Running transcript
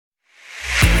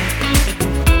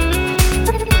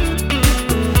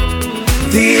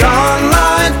The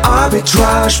Online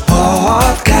Arbitrage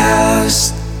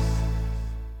Podcast.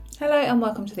 Hello and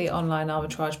welcome to the Online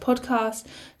Arbitrage Podcast.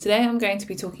 Today I'm going to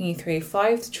be talking you through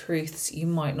 5 truths you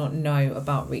might not know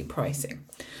about repricing.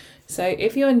 So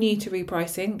if you're new to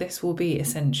repricing, this will be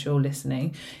essential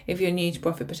listening. If you're new to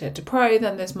Profit Protector Pro,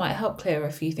 then this might help clear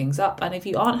a few things up. And if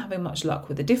you aren't having much luck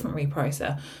with a different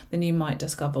repricer, then you might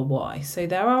discover why. So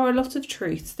there are a lot of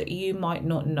truths that you might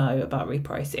not know about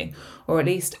repricing, or at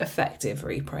least effective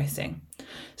repricing.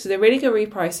 So the really good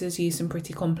repricers use some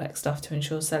pretty complex stuff to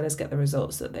ensure sellers get the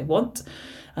results that they want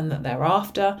and that they're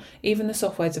after. Even the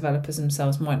software developers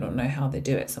themselves might not know how they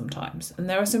do it sometimes. And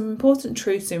there are some important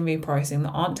truths in repricing that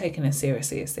aren't taken as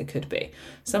seriously as they could be.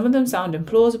 Some of them sound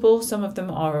implausible, some of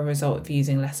them are a result of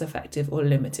using less effective or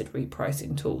limited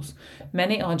repricing tools.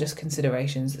 Many are just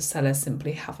considerations that sellers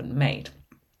simply haven't made.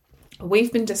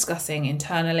 We've been discussing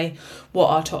internally what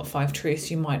our top 5 truths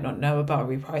you might not know about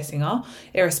repricing are,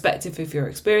 irrespective of your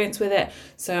experience with it.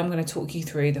 So I'm going to talk you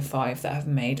through the 5 that have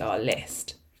made our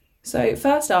list. So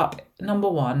first up, number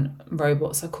 1,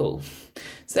 robots are cool.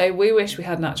 So we wish we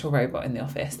had an actual robot in the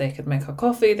office. They could make our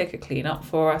coffee, they could clean up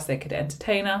for us, they could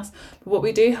entertain us. But what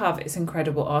we do have is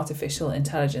incredible artificial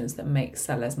intelligence that makes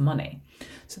sellers money.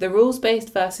 So the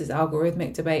rules-based versus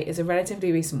algorithmic debate is a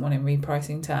relatively recent one in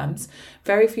repricing terms.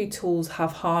 Very few tools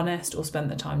have harnessed or spent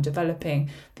the time developing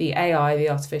the AI, the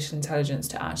artificial intelligence,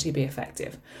 to actually be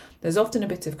effective. There's often a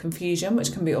bit of confusion,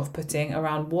 which can be off-putting,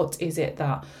 around what is it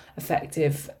that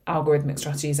effective algorithmic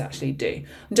strategies actually do.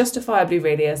 And justifiably,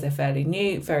 really, as they're fairly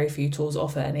new, very few tools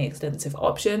offer any extensive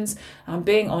options. And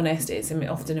being honest, it's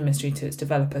often a mystery to its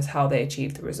developers how they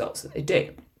achieve the results that they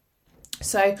do.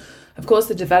 So, of course,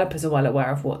 the developers are well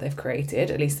aware of what they've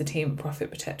created, at least the team at Profit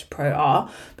Protector Pro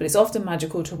are, but it's often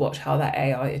magical to watch how that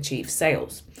AI achieves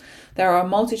sales. There are a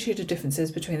multitude of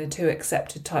differences between the two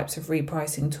accepted types of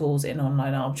repricing tools in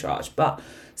online arbitrage, but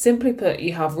simply put,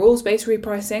 you have rules-based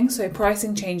repricing, so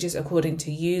pricing changes according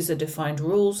to user-defined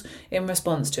rules in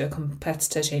response to a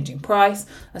competitor changing price,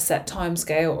 a set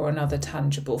timescale, or another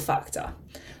tangible factor.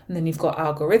 And then you've got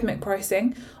algorithmic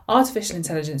pricing. Artificial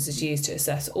intelligence is used to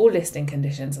assess all listing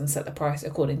conditions and set the price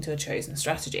according to a chosen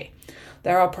strategy.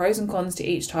 There are pros and cons to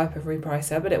each type of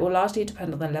repricer, but it will largely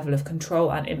depend on the level of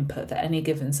control and input that any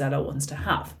given seller wants to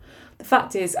have. The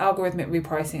fact is, algorithmic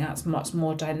repricing acts much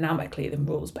more dynamically than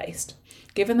rules-based.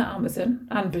 Given that Amazon,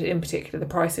 and in particular the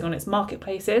pricing on its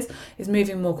marketplaces, is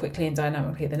moving more quickly and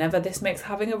dynamically than ever, this makes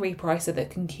having a repricer that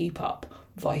can keep up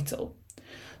vital.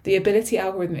 The ability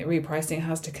algorithmic repricing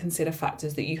has to consider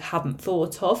factors that you hadn't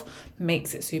thought of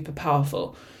makes it super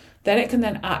powerful. Then it can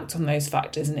then act on those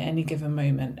factors in any given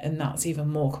moment, and that's even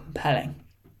more compelling.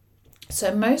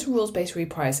 So most rules-based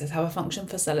repricers have a function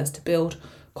for sellers to build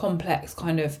complex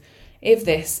kind of if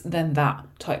this, then that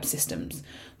type systems,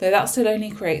 though that still only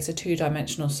creates a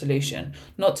 2-dimensional solution.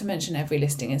 Not to mention every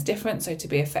listing is different, so to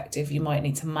be effective you might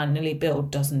need to manually build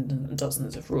dozens and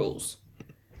dozens of rules.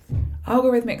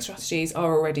 Algorithmic strategies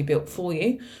are already built for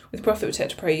you. With Profit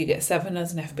Protector Pro, you get 7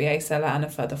 as an FBA seller and a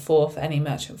further 4 for any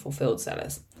merchant fulfilled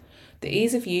sellers. The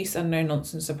ease of use and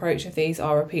no-nonsense approach of these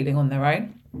are appealing on their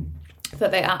own,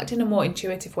 but they act in a more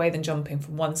intuitive way than jumping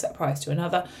from one set price to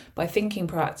another by thinking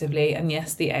proactively, and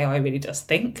yes, the AI really does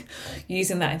think,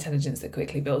 using that intelligence that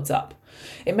quickly builds up.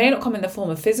 It may not come in the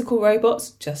form of physical robots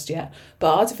just yet,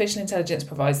 but artificial intelligence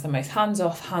provides the most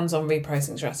hands-off, hands-on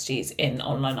repricing strategies in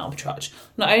online arbitrage.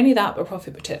 Not only that, but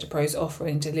Profit Protector Pro's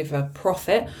offering deliver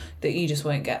profit that you just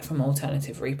won't get from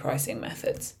alternative repricing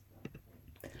methods.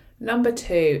 Number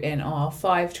 2 in our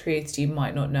 5 truths you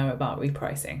might not know about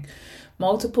repricing.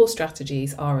 Multiple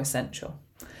strategies are essential.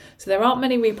 So there aren't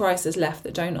many repricers left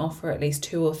that don't offer at least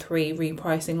 2 or 3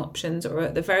 repricing options, or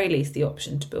at the very least the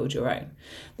option to build your own.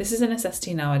 This is a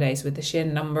necessity nowadays with the sheer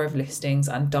number of listings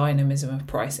and dynamism of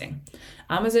pricing.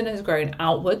 Amazon has grown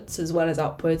outwards as well as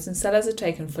upwards, and sellers have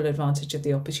taken full advantage of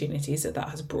the opportunities that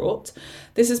has brought.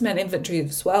 This has meant inventory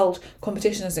has swelled,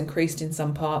 competition has increased in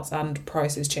some parts, and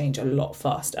prices change a lot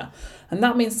faster. And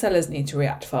that means sellers need to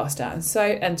react faster, and so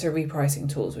enter repricing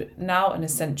tools, which are now an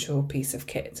essential piece of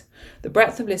kit. The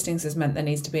breadth of listings has meant there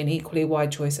needs to be an equally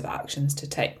wide choice of actions to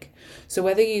take. So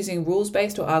whether using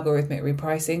rules-based or algorithmic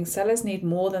repricing, sellers need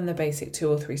more than the basic 2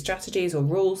 or 3 strategies or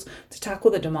rules to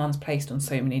tackle the demands placed on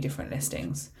so many different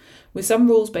listings. With some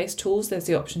rules-based tools, there's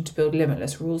the option to build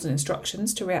limitless rules and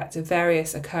instructions to react to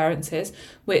various occurrences,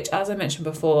 which, as I mentioned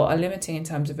before, are limiting in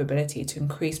terms of ability to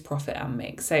increase profit and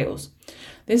make sales.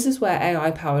 This is where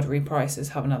AI-powered repricers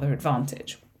have another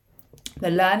advantage. The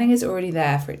learning is already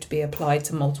there for it to be applied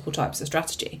to multiple types of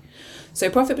strategy. So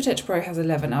Profit Protector Pro has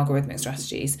 11 algorithmic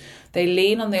strategies. They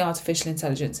lean on the artificial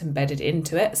intelligence embedded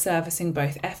into it, servicing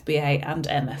both FBA and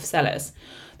MF sellers.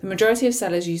 The majority of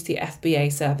sellers use the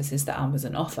FBA services that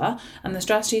Amazon offer, and the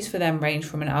strategies for them range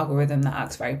from an algorithm that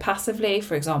acts very passively,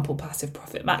 for example, passive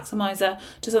profit maximizer,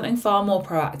 to something far more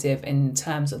proactive in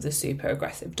terms of the super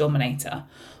aggressive dominator.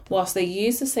 Whilst they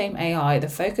use the same AI, the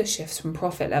focus shifts from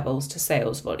profit levels to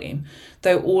sales volume,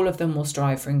 though all of them will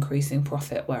strive for increasing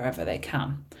profit wherever they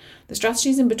can. The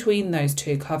strategies in between those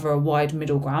two cover a wide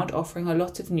middle ground, offering a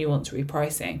lot of nuanced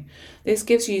repricing. This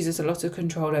gives users a lot of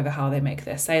control over how they make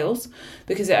their sales,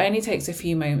 because it only takes a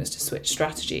few moments to switch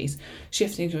strategies,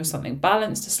 shifting from something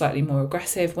balanced to slightly more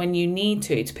aggressive when you need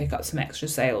to pick up some extra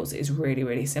sales is really,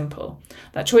 really simple.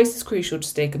 That choice is crucial to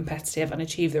stay competitive and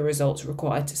achieve the results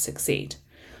required to succeed.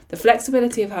 The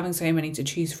flexibility of having so many to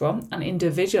choose from and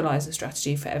individualize the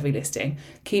strategy for every listing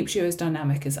keeps you as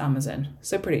dynamic as Amazon,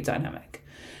 so pretty dynamic.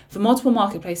 For multiple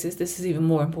marketplaces, this is even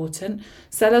more important.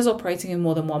 Sellers operating in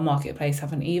more than one marketplace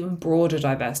have an even broader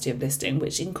diversity of listing,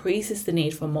 which increases the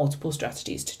need for multiple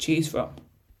strategies to choose from.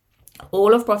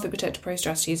 All of Profit Protector Pro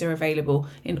strategies are available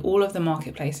in all of the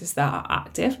marketplaces that are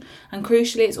active, and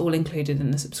crucially, it's all included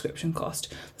in the subscription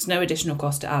cost. There's no additional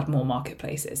cost to add more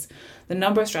marketplaces. The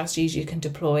number of strategies you can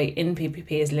deploy in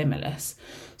PPP is limitless.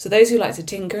 So those who like to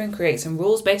tinker and create some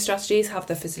rules-based strategies have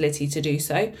the facility to do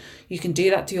so. You can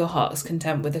do that to your heart's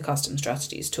content with the custom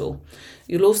strategies tool.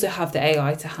 You'll also have the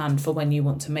AI to hand for when you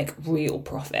want to make real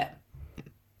profit.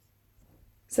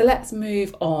 So let's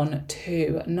move on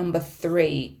to number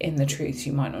 3 in the truths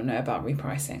you might not know about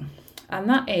repricing. And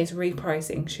that is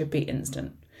repricing should be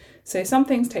instant. So some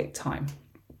things take time.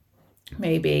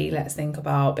 Maybe let's think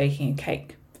about baking a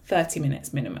cake, 30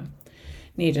 minutes minimum.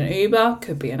 Need an Uber,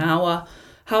 could be an hour.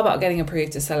 How about getting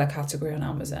approved to sell a category on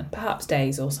Amazon? Perhaps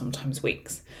days or sometimes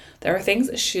weeks. There are things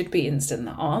that should be instant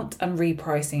that aren't, and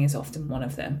repricing is often one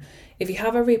of them. If you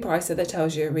have a repricer that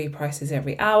tells you it reprices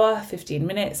every hour, 15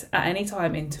 minutes, at any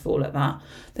time interval at that,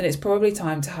 then it's probably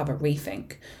time to have a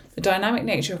rethink. The dynamic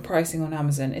nature of pricing on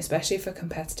Amazon, especially for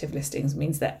competitive listings,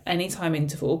 means that any time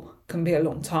interval can be a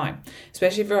long time,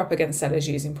 especially if you're up against sellers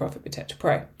using Profit Protector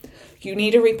Pro. You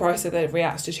need a repricer that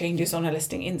reacts to changes on a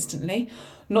listing instantly,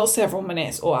 not several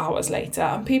minutes or hours later,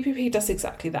 and PPP does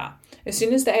exactly that. As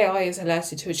soon as the AI is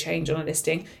alerted to a change on a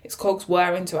listing, its cogs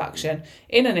whir into action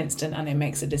in an instant and it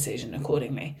makes a decision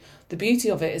accordingly. The beauty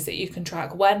of it is that you can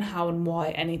track when, how and why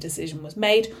any decision was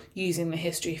made using the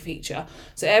history feature.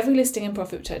 So every listing in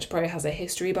Profit Protector Pro has a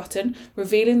history button,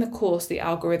 revealing the course the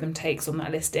algorithm takes on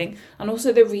that listing and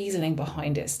also the reasoning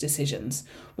behind its decisions.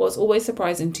 What's always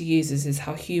surprising to users is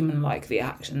how human-like the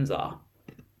actions are.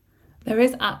 There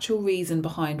is actual reason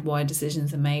behind why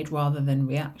decisions are made rather than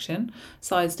reaction,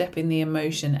 sidestepping the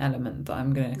emotion element that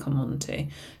I'm going to come on to.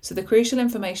 So the crucial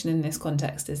information in this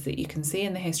context is that you can see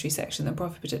in the history section that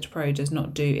Profit Protector Pro does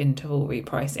not do interval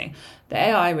repricing. The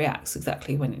AI reacts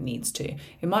exactly when it needs to.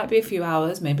 It might be a few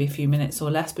hours, maybe a few minutes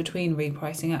or less between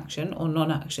repricing action or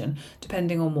non-action,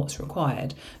 depending on what's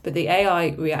required. But the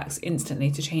AI reacts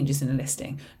instantly to changes in a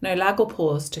listing. No lag or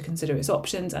pause to consider its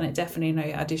options, and it definitely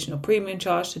no additional premium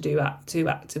charge to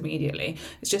act immediately.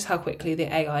 It's just how quickly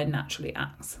the AI naturally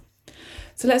acts.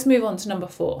 So let's move on to number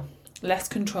 4. Less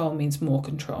control means more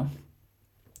control.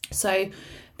 So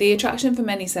the attraction for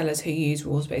many sellers who use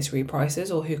rules-based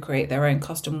repricers or who create their own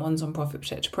custom ones on Profit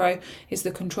Protector Pro is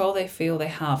the control they feel they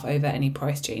have over any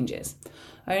price changes.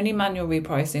 Only manual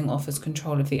repricing offers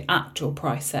control of the actual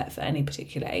price set for any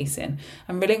particular ASIN,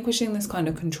 and relinquishing this kind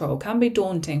of control can be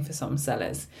daunting for some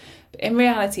sellers. But in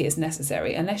reality, it's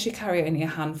necessary unless you carry only a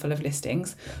handful of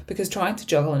listings, because trying to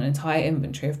juggle an entire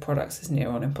inventory of products is near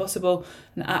on impossible,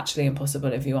 and actually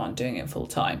impossible if you aren't doing it full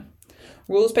time.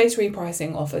 Rules-based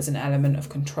repricing offers an element of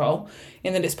control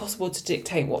in that it's possible to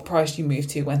dictate what price you move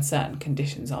to when certain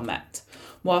conditions are met.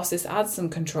 Whilst this adds some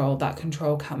control, that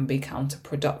control can be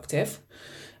counterproductive.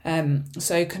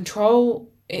 So control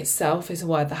itself is a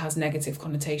word that has negative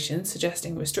connotations,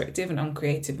 suggesting restrictive and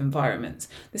uncreative environments.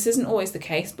 This isn't always the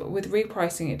case, but with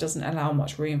repricing, it doesn't allow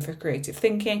much room for creative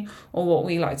thinking or what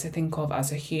we like to think of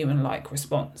as a human-like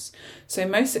response. So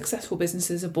most successful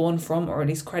businesses are born from, or at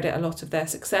least credit a lot of their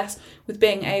success with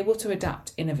being able to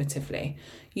adapt innovatively.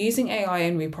 Using AI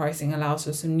in repricing allows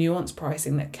for some nuanced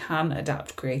pricing that can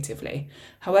adapt creatively.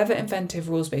 However inventive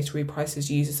rules-based repricers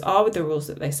users are with the rules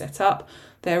that they set up,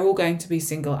 they're all going to be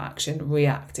single action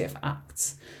reactive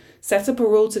acts. Set up a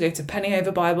rule to go to penny over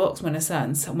buy box when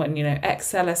X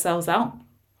seller sells out.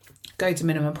 Go to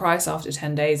minimum price after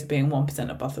 10 days of being 1%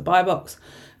 above the buy box.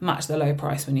 Match the low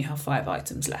price when you have 5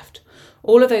 items left.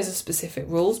 All of those are specific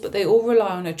rules, but they all rely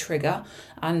on a trigger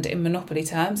and, in monopoly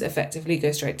terms, effectively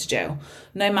go straight to jail.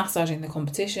 No massaging the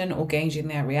competition or gauging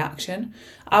their reaction.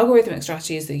 Algorithmic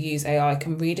strategies that use AI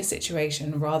can read a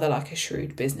situation rather like a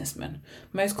shrewd businessman.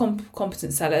 Most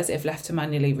competent sellers, if left to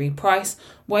manually reprice,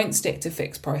 won't stick to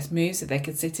fixed price moves so they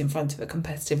could sit in front of a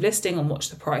competitive listing and watch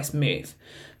the price move.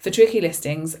 For tricky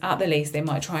listings, at the least, they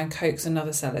might try and coax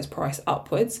another seller's price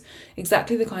upwards,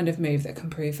 exactly the kind of move that can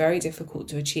prove very difficult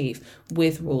to achieve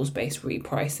with rules-based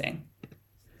repricing.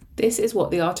 This is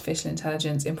what the artificial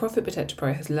intelligence in Profit Protector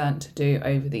Pro has learned to do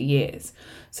over the years.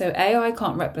 So AI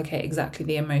can't replicate exactly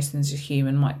the emotions a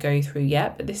human might go through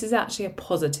yet, but this is actually a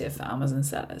positive for Amazon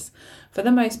sellers. For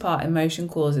the most part, emotion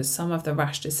causes some of the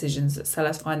rash decisions that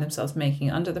sellers find themselves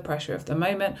making under the pressure of the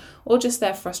moment, or just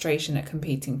their frustration at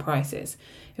competing prices.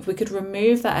 If we could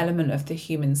remove that element of the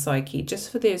human psyche just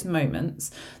for those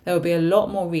moments, there would be a lot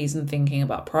more reason thinking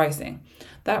about pricing.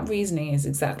 That reasoning is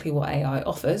exactly what AI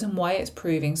offers and why it's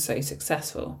proving so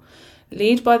successful.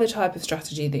 Lead by the type of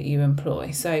strategy that you employ.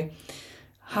 So,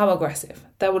 how aggressive?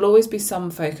 There will always be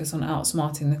some focus on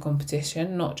outsmarting the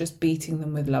competition, not just beating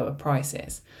them with lower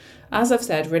prices. As I've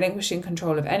said, relinquishing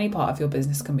control of any part of your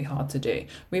business can be hard to do.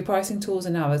 Repricing tools are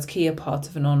now as key a part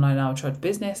of an online arbitrage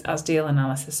business as deal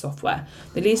analysis software.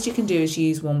 The least you can do is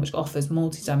use one which offers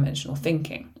multi-dimensional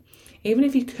thinking. Even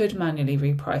if you could manually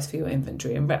reprice for your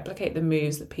inventory and replicate the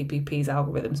moves that PPP's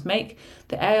algorithms make,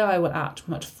 the AI will act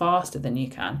much faster than you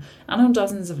can and on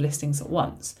dozens of listings at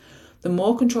once. The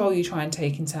more control you try and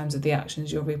take in terms of the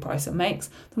actions your repricer makes,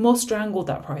 the more strangled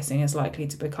that pricing is likely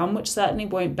to become, which certainly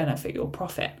won't benefit your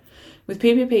profit. With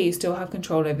PPP, you still have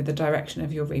control over the direction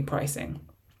of your repricing.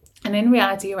 And in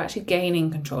reality, you're actually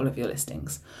gaining control of your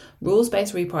listings.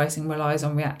 Rules-based repricing relies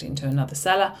on reacting to another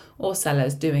seller or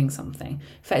sellers doing something,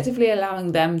 effectively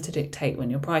allowing them to dictate when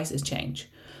your prices change.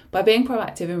 By being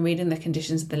proactive in reading the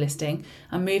conditions of the listing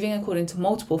and moving according to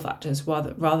multiple factors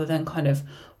rather than kind of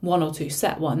one or two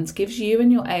set ones, gives you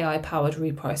and your AI-powered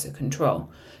repricer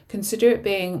control. Consider it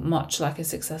being much like a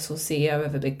successful CEO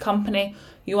of a big company.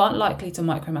 You aren't likely to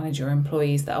micromanage your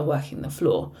employees that are working the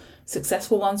floor.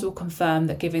 Successful ones will confirm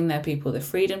that giving their people the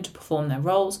freedom to perform their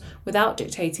roles without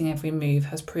dictating every move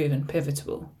has proven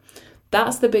pivotal.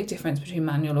 That's the big difference between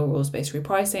manual or rules-based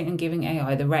repricing and giving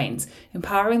AI the reins,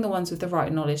 empowering the ones with the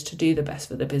right knowledge to do the best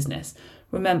for the business.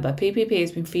 Remember, PPP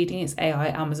has been feeding its AI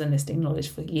Amazon listing knowledge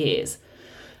for years.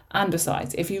 And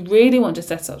besides, if you really want to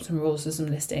set up some rules for some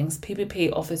listings,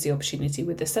 PPP offers the opportunity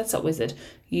with the Setup Wizard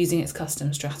using its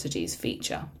custom strategies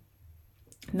feature.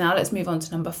 Now let's move on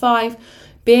to number 5.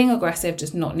 Being aggressive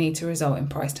does not need to result in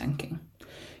price tanking.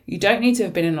 You don't need to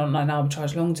have been in online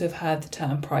arbitrage long to have heard the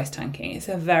term price tanking. It's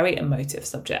a very emotive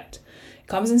subject. It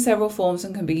comes in several forms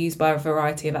and can be used by a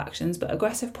variety of actions, but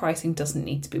aggressive pricing doesn't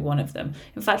need to be one of them.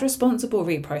 In fact, responsible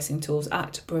repricing tools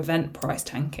act to prevent price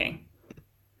tanking.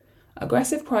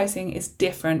 Aggressive pricing is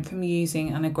different from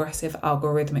using an aggressive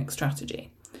algorithmic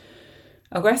strategy.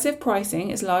 Aggressive pricing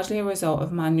is largely a result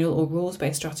of manual or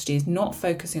rules-based strategies not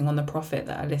focusing on the profit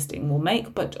that a listing will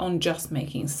make, but on just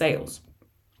making sales.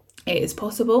 It is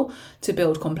possible to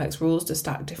build complex rules to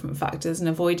stack different factors and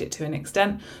avoid it to an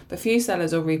extent, but few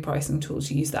sellers or repricing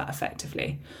tools use that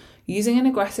effectively. Using an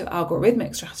aggressive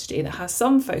algorithmic strategy that has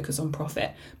some focus on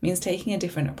profit means taking a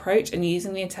different approach and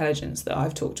using the intelligence that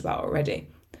I've talked about already.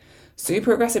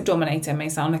 Super aggressive dominator may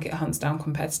sound like it hunts down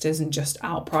competitors and just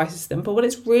outprices them, but what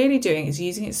it's really doing is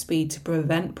using its speed to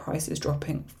prevent prices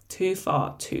dropping too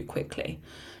far too quickly.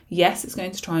 Yes, it's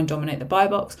going to try and dominate the buy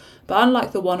box, but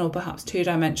unlike the one or perhaps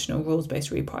two-dimensional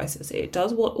rules-based repricers, it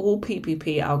does what all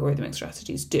PPP algorithmic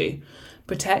strategies do: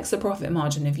 protects the profit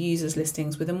margin of users'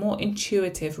 listings with a more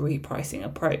intuitive repricing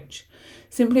approach.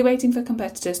 Simply waiting for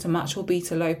competitors to match or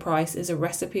beat a low price is a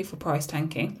recipe for price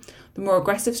tanking. The more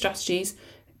aggressive strategies,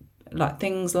 like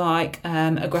things like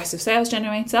aggressive sales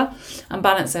generator and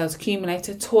balanced sales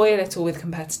accumulator, toy a little with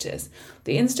competitors.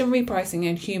 The instant repricing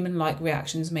and human-like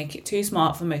reactions make it too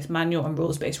smart for most manual and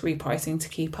rules-based repricing to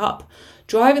keep up.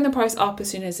 Driving the price up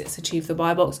as soon as it's achieved the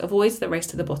buy box avoids the race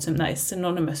to the bottom that is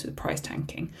synonymous with price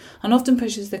tanking and often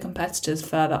pushes the competitors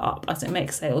further up as it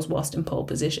makes sales whilst in pole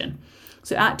position.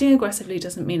 So acting aggressively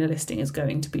doesn't mean a listing is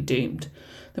going to be doomed.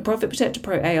 The Profit Protector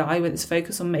Pro AI, with its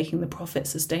focus on making the profit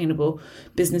sustainable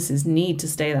businesses need to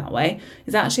stay that way,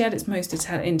 is actually at its most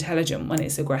intelligent when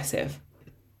it's aggressive.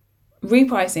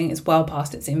 Repricing is well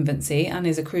past its infancy and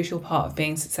is a crucial part of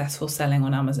being successful selling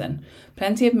on Amazon.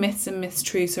 Plenty of myths and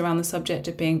mistruths around the subject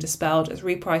are being dispelled as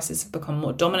repricers have become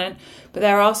more dominant, but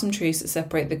there are some truths that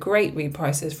separate the great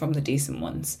repricers from the decent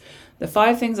ones. The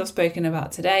 5 things I've spoken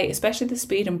about today, especially the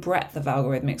speed and breadth of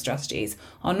algorithmic strategies,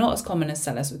 are not as common as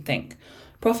sellers would think.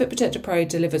 Profit Protector Pro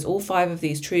delivers all 5 of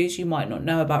these truths you might not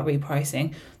know about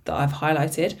repricing that I've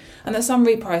highlighted, and that some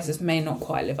repricers may not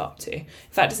quite live up to. In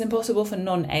fact, it's impossible for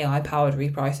non-AI powered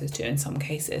repricers to in some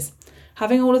cases.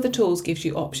 Having all of the tools gives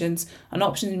you options, and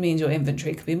options means your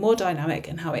inventory can be more dynamic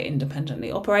in how it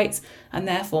independently operates and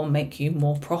therefore make you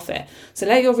more profit. So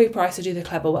let your repricer do the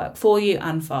clever work for you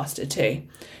and faster too.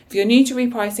 If you're new to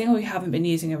repricing or you haven't been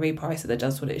using a repricer that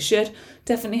does what it should,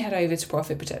 definitely head over to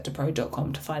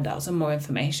profitprotectorpro.com to find out some more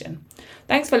information.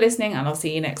 Thanks for listening, and I'll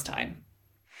see you next time.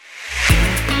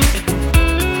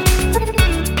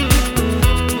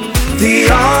 The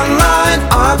Online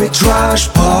Arbitrage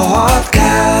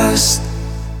Podcast.